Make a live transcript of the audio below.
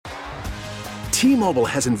T-Mobile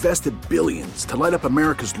has invested billions to light up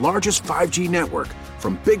America's largest 5G network,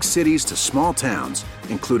 from big cities to small towns,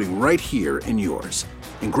 including right here in yours.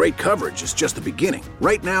 And great coverage is just the beginning.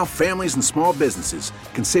 Right now, families and small businesses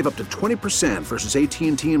can save up to 20% versus AT&T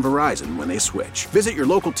and Verizon when they switch. Visit your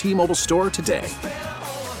local T-Mobile store today.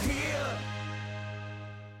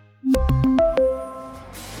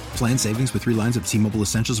 Plan savings with 3 lines of T-Mobile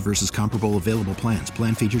Essentials versus comparable available plans.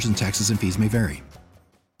 Plan features and taxes and fees may vary.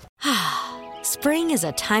 Spring is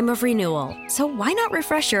a time of renewal, so why not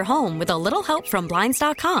refresh your home with a little help from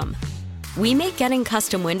Blinds.com? We make getting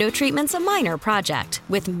custom window treatments a minor project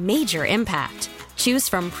with major impact. Choose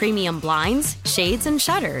from premium blinds, shades, and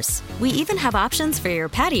shutters. We even have options for your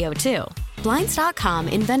patio, too. Blinds.com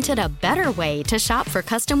invented a better way to shop for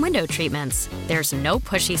custom window treatments. There's no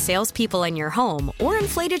pushy salespeople in your home or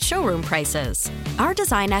inflated showroom prices. Our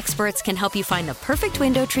design experts can help you find the perfect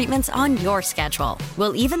window treatments on your schedule.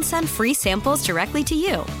 We'll even send free samples directly to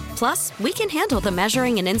you. Plus, we can handle the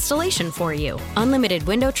measuring and installation for you. Unlimited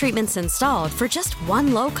window treatments installed for just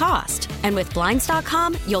one low cost. And with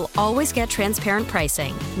Blinds.com, you'll always get transparent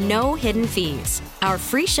pricing. No hidden fees. Our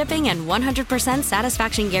free shipping and 100%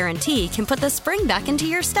 satisfaction guarantee can put the spring back into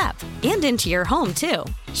your step and into your home, too.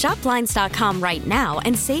 Shop Blinds.com right now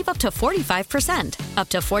and save up to 45%. Up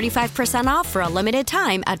to 45% off for a limited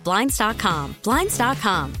time at Blinds.com.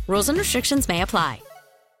 Blinds.com. Rules and restrictions may apply.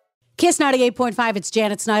 Kiss 98.5, it's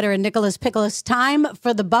Janet Snyder and Nicholas Pickles. Time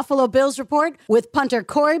for the Buffalo Bills Report with punter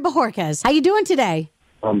Corey Bojorquez. How you doing today?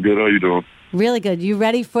 I'm good. How you doing? Really good. You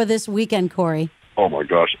ready for this weekend, Corey? Oh, my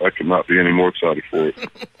gosh. I could not be any more excited for it.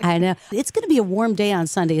 I know. It's going to be a warm day on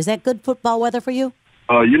Sunday. Is that good football weather for you?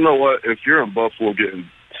 You know what? If you're in Buffalo getting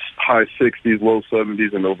high 60s, low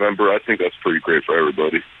 70s in November, I think that's pretty great for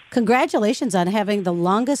everybody. Congratulations on having the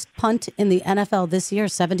longest punt in the NFL this year,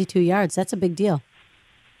 72 yards. That's a big deal.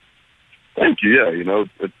 Thank you. Yeah, you know,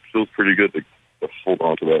 it feels pretty good to hold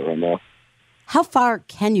on to that right now. How far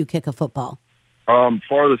can you kick a football?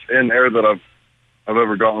 Farthest in air that I've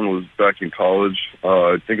ever gotten was back in college.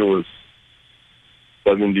 I think it was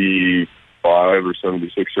 75 or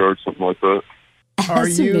 76 yards, something like that.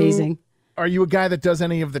 That's amazing. Are you a guy that does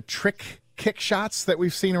any of the trick kick shots that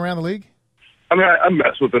we've seen around the league? I mean, I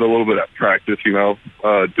mess with it a little bit at practice, you know,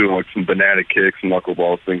 doing like some banana kicks,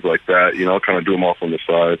 knuckleballs, things like that. You know, kind of do them off on the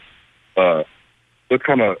side. It's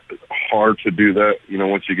kind of hard to do that, you know,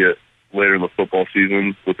 once you get later in the football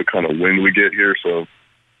season with the kind of wind we get here. So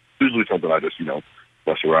usually something I just, you know,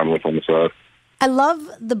 mess around with on the side. I love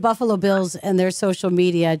the Buffalo Bills and their social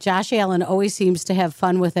media. Josh Allen always seems to have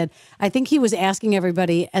fun with it. I think he was asking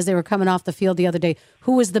everybody as they were coming off the field the other day,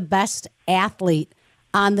 who was the best athlete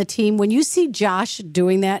on the team. When you see Josh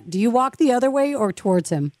doing that, do you walk the other way or towards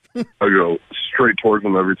him? I go straight towards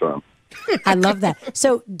him every time. I love that.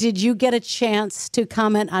 So did you get a chance to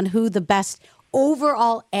comment on who the best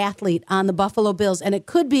overall athlete on the Buffalo Bills? And it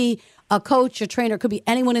could be a coach, a trainer, it could be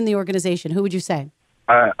anyone in the organization. Who would you say?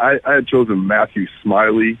 I had chosen Matthew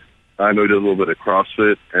Smiley. I know he did a little bit of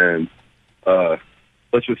CrossFit, and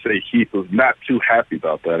let's just say Heath was not too happy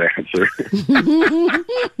about that answer.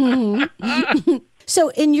 So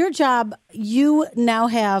in your job, you now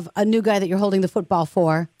have a new guy that you're holding the football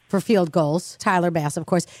for field goals, Tyler Bass, of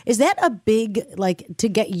course. Is that a big, like, to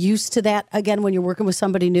get used to that again when you're working with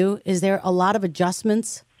somebody new? Is there a lot of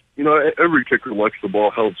adjustments? You know, every kicker likes the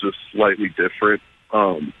ball held just slightly different.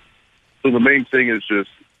 So the main thing is just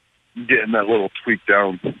getting that little tweak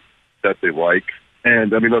down that they like.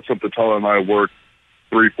 And, I mean, that's something Tyler and I work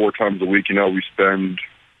 3-4 times a week. You know, we spend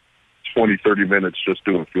 20, 30 minutes just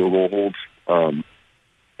doing field goal holds.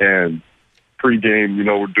 And pre-game, you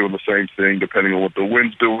know, we're doing the same thing depending on what the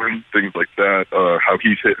wind's doing, things like that, how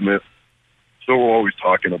he's hitting it. So we're always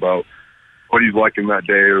talking about what he's liking that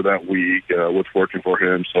day or that week, what's working for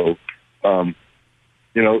him. So,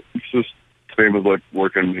 you know, it's just same as like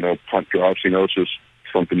working, you know, punt drops. You know, it's just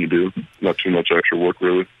something you do, not too much extra work,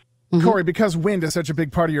 really. Mm-hmm. Corey, because wind is such a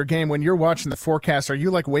big part of your game, when you're watching the forecast, are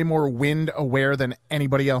you like way more wind aware than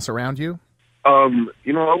anybody else around you?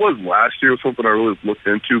 You know, I was last year, something I really looked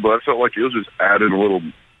into, but I felt like it was just adding a little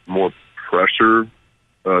more pressure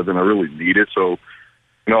than I really needed. So,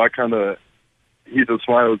 you know, I kind of, either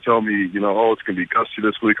Smiley would tell me, you know, oh, it's going to be gusty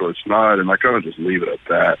this week or it's not, and I kind of just leave it at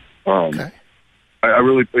that. Okay. I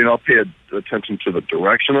really, you know, pay attention to the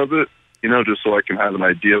direction of it, you know, just so I can have an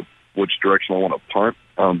idea of which direction I want to punt.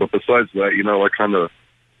 But besides that, you know,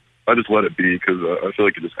 I just let it be because I feel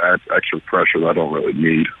like it just adds extra pressure that I don't really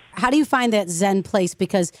need. How do you find that Zen place?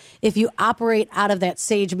 Because if you operate out of that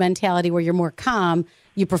sage mentality where you're more calm,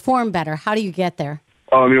 you perform better. How do you get there?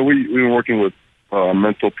 You know, we've been working with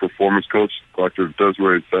mental performance coach, Dr.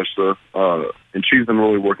 Desiree Festa, and she's been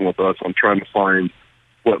really working with us on trying to find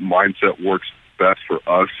what mindset works best for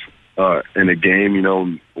us in a game.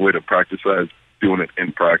 The way to practice that is doing it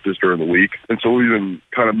in practice during the week. And so we've been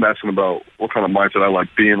kind of messing about what kind of mindset I like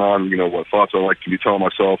being on, what thoughts I like to be telling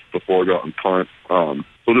myself before I go out and punt.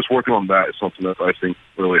 So just working on that is something that I think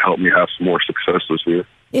really helped me have some more success this year.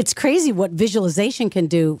 It's crazy what visualization can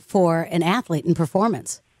do for an athlete in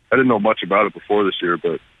performance. I didn't know much about it before this year,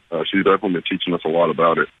 but she's definitely been teaching us a lot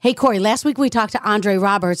about it. Hey, Corey, last week we talked to Andre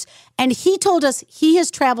Roberts, and he told us he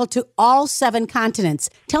has traveled to all 7 continents.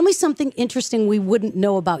 Tell me something interesting we wouldn't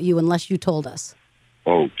know about you unless you told us.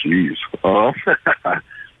 Oh, geez.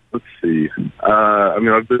 Let's see.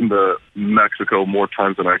 I've been to Mexico more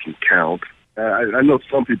times than I can count. I know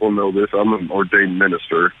some people know this. I'm an ordained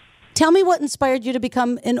minister. Tell me what inspired you to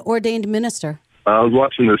become an ordained minister. I was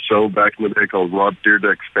watching this show back in the day called Rob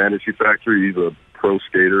Dyrdek's Fantasy Factory. He's a pro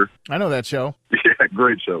skater. I know that show. Yeah,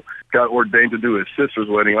 great show. Got ordained to do his sister's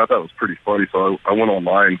wedding. I thought it was pretty funny, so I went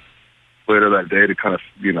online later that day to kind of,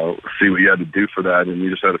 see what you had to do for that, and you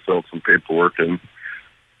just had to fill out some paperwork, and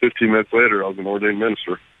 15 minutes later, I was an ordained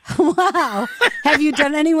minister. Wow. Have you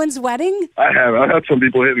done anyone's wedding? I have. I've had some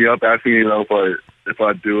people hit me up asking, if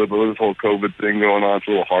I'd do it, but with this whole COVID thing going on, it's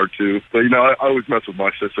a little hard to. But, I always mess with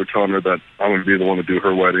my sister, telling her that I'm going to be the one to do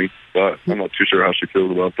her wedding, but I'm not too sure how she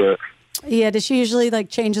feels about that. Yeah, does she usually,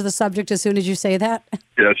 change the subject as soon as you say that?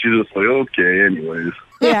 Yeah, she's just like, okay, anyways.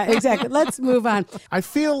 Yeah, exactly. Let's move on. I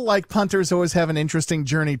feel like punters always have an interesting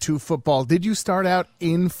journey to football. Did you start out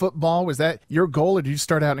in football? Was that your goal, or did you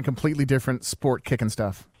start out in a completely different sport, kicking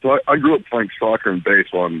stuff? So I grew up playing soccer and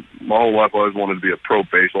baseball, and my whole life I always wanted to be a pro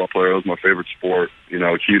baseball player. It was my favorite sport.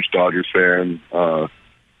 A huge Dodgers fan. Go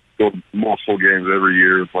to multiple games every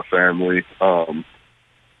year with my family.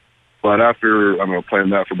 But after playing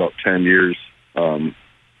that for about 10 years,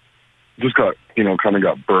 just got kind of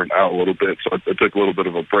got burnt out a little bit. So I took a little bit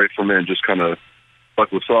of a break from it and just kind of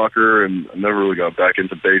stuck with soccer, and I never really got back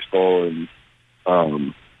into baseball. And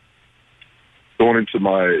going into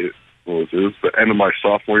the end of my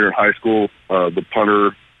sophomore year in high school, the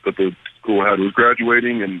punter that the school had was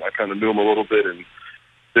graduating, and I kind of knew him a little bit and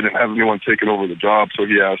didn't have anyone taking over the job. So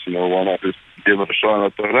he asked, why not just give it a shot? And I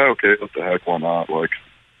thought, okay, what the heck, why not?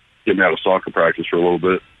 Get me out of soccer practice for a little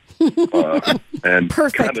bit. And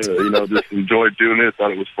kind of, just enjoyed doing it,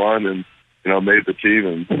 thought it was fun, and, made the team,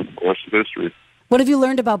 and the rest is history. What have you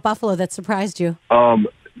learned about Buffalo that surprised you?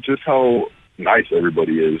 Just how nice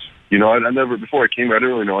everybody is. I never, before I came here, I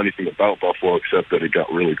didn't really know anything about Buffalo except that it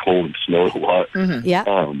got really cold and snowed a lot. Mm-hmm. Yeah.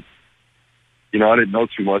 I didn't know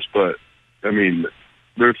too much, but,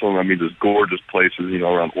 there's some, just gorgeous places,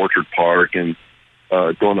 around Orchard Park and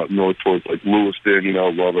going up north towards, Lewiston,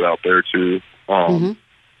 love it out there, too.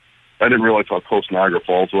 I didn't realize how close Niagara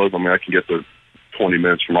Falls was. I can get there 20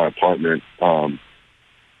 minutes from my apartment. And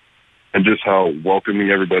just how welcoming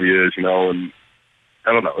everybody is, and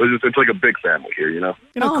I don't know. It's like a big family here,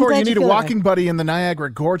 Corey, you need a walking buddy in the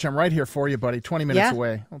Niagara Gorge. I'm right here for you, buddy. 20 minutes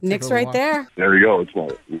away. Nick's right there. There you go. It's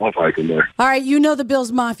my hiking there. All right, the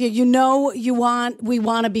Bills Mafia. We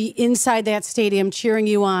want to be inside that stadium cheering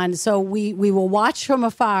you on. So we will watch from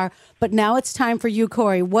afar. But now it's time for you,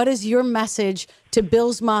 Corey. What is your message to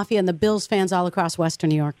Bills Mafia and the Bills fans all across Western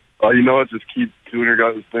New York? Just keep doing your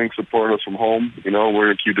guys' thing, support us from home. We're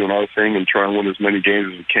going to keep doing our thing and try and win as many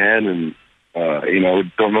games as we can. And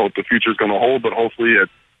don't know what the future is going to hold, but hopefully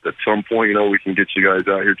at some point, we can get you guys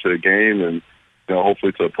out here to a game, and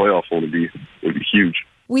hopefully to a playoff one would be huge.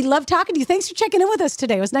 We love talking to you. Thanks for checking in with us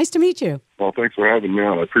today. It was nice to meet you. Well, thanks for having me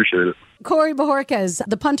on. I appreciate it. Corey Bojorquez,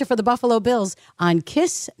 the punter for the Buffalo Bills on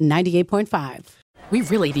KISS 98.5. We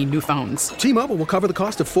really need new phones. T-Mobile will cover the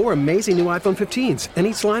cost of 4 amazing new iPhone 15s, and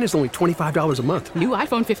each line is only $25 a month. New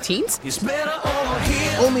iPhone 15s? It's better over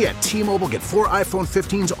here. Only at T-Mobile, get 4 iPhone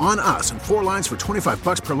 15s on us and 4 lines for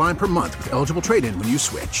 $25 per line per month with eligible trade-in when you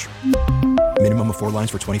switch. Minimum of 4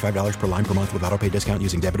 lines for $25 per line per month with autopay discount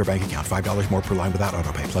using debit or bank account. $5 more per line without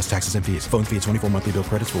autopay, plus taxes and fees. Phone fee at 24 monthly bill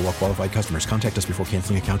credits for well-qualified customers. Contact us before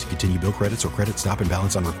canceling account to continue bill credits or credit stop and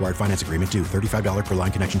balance on required finance agreement due. $35 per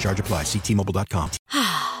line connection charge applies. See T-Mobile.com.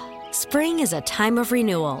 Spring is a time of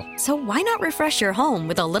renewal, so why not refresh your home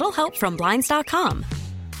with a little help from Blinds.com?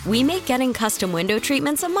 We make getting custom window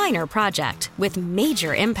treatments a minor project with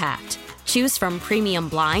major impact. Choose from premium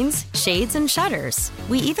blinds, shades, and shutters.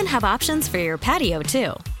 We even have options for your patio,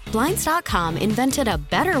 too. Blinds.com invented a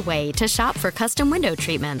better way to shop for custom window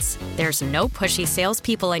treatments. There's no pushy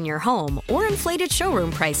salespeople in your home or inflated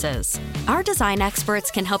showroom prices. Our design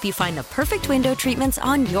experts can help you find the perfect window treatments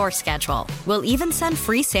on your schedule. We'll even send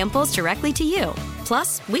free samples directly to you.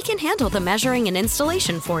 Plus, we can handle the measuring and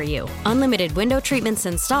installation for you. Unlimited window treatments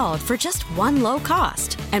installed for just one low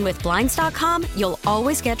cost. And with Blinds.com, you'll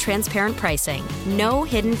always get transparent pricing. No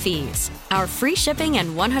hidden fees. Our free shipping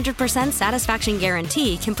and 100% satisfaction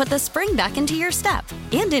guarantee can put the spring back into your step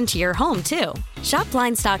and into your home, too. Shop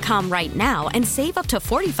Blinds.com right now and save up to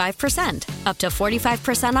 45%. Up to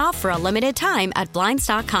 45% off for a limited time at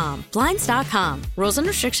Blinds.com. Blinds.com. Rules and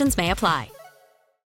restrictions may apply.